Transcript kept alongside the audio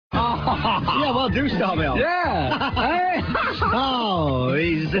Yeah, well, do start me off. Yeah. Hey. Oh,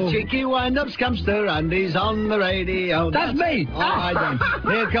 he's the cheeky wind-up scamster and he's on the radio. That's me. All right, then.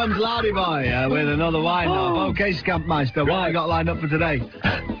 Here comes Lardy Boy with another wind-up. Okay, Scampmeister, what have you got lined up for today?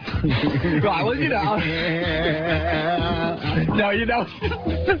 Right, well, you know... No, you know...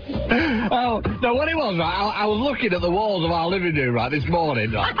 Oh, no, what it was, right, I was looking at the walls of our living room, right, this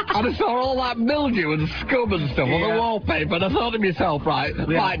morning, right, and I saw all that mildew and scum and stuff on the wallpaper, and I thought to myself, right,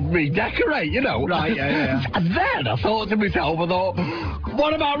 like, redecorate, you know. Right, yeah. And then I thought to myself,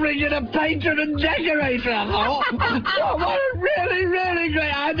 what about ringing a painter and decorator? I thought, oh, what a really, really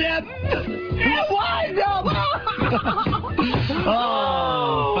great idea. Why not?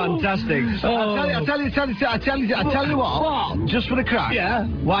 Oh, fantastic. Oh. I tell you what. What? Just for the crack. Yeah.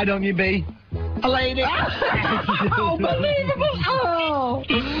 Why don't you be a lady? Unbelievable.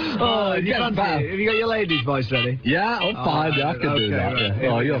 Oh, have you got your lady's voice ready? Yeah, I'm fine. I can do that. Right. Yeah.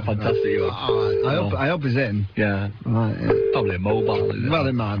 Oh, you're fantastic. You are. I hope he's in. Yeah. Right, yeah. Probably a mobile, isn't it? Well,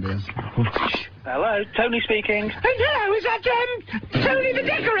 it might be. Hello, Tony speaking. Hello, is that, Tony the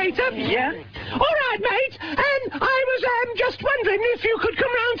decorator? Yeah? All right, mate. I was, just wondering if you could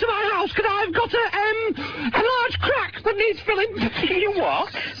come round to my house, because I've got a large crack that needs filling. You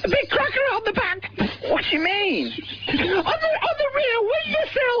what? A big cracker on the back. What do you mean? On the rear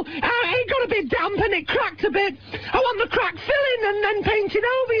windowsill. It got a bit damp and it cracked a bit. I want the crack filling and then painted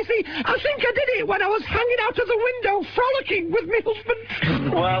over, you see. I think I did it when I was hanging out of the window frolicking with my husband.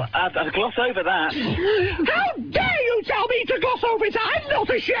 Well, I'd gloss over that. How dare you tell me to gloss over it? I'm not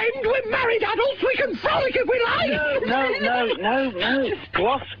ashamed. We're married adults. We can frolic if we like. No.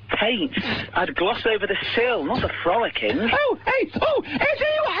 Gloss paint. I'd gloss over the sill, not the frolicking. Is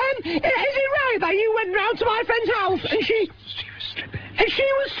it right that you went round to my friend's house and she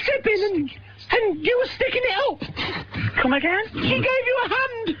was stripping and you were sticking it up? Come again? She gave you a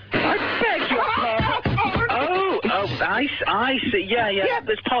hand. I beg your pardon. I see. Yeah.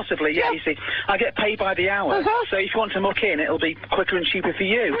 There's possibly, you see. I get paid by the hour, so if you want to muck in, it'll be quicker and cheaper for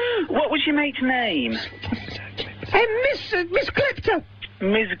you. What was your mate's name? Miss Glipter.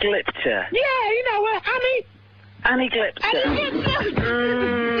 Miss Glipter? Yeah, you know, Annie. Annie Glipter?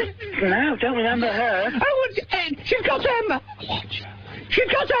 No, don't remember her. She's got, a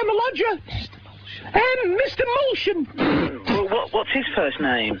lodger. Mr. Mulshan. Well, what's his first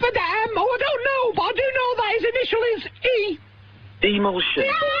name? But, I don't know, but I do know that his initial is E. Emulsion.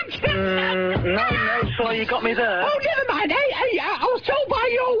 No, sorry, you got me there. Oh, never mind. Hey, I was told by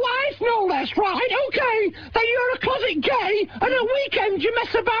your wife, no less, right, okay, that you're a closet gay, and at weekends you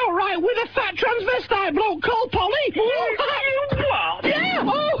mess about, right, with a fat transvestite bloke called Polly. What? Yeah,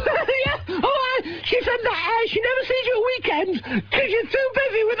 she said that she never sees you at weekends, because you're too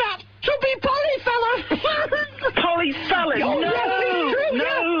busy with that chubby Polly fella. Polly fella? Oh, no.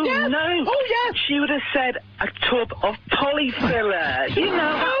 Oh, yeah. She would have said a tub of polyfiller. You know,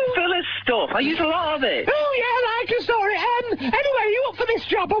 that filler stuff. I use a lot of it. Oh, yeah, I like your story. Anyway, you up for this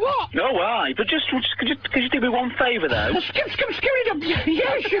job or what? No, why? But just could you do me one favour, though? Skip it up.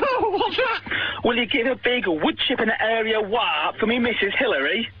 Yeah, sure. What's that? Will you give a big wood chip in the area wah for me, Mrs.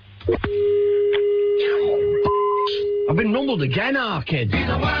 Hillary? I've been rumbled again, our kid. He's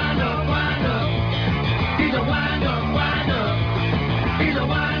a wind-up. He's a wind-up. He's a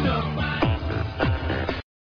wind-up.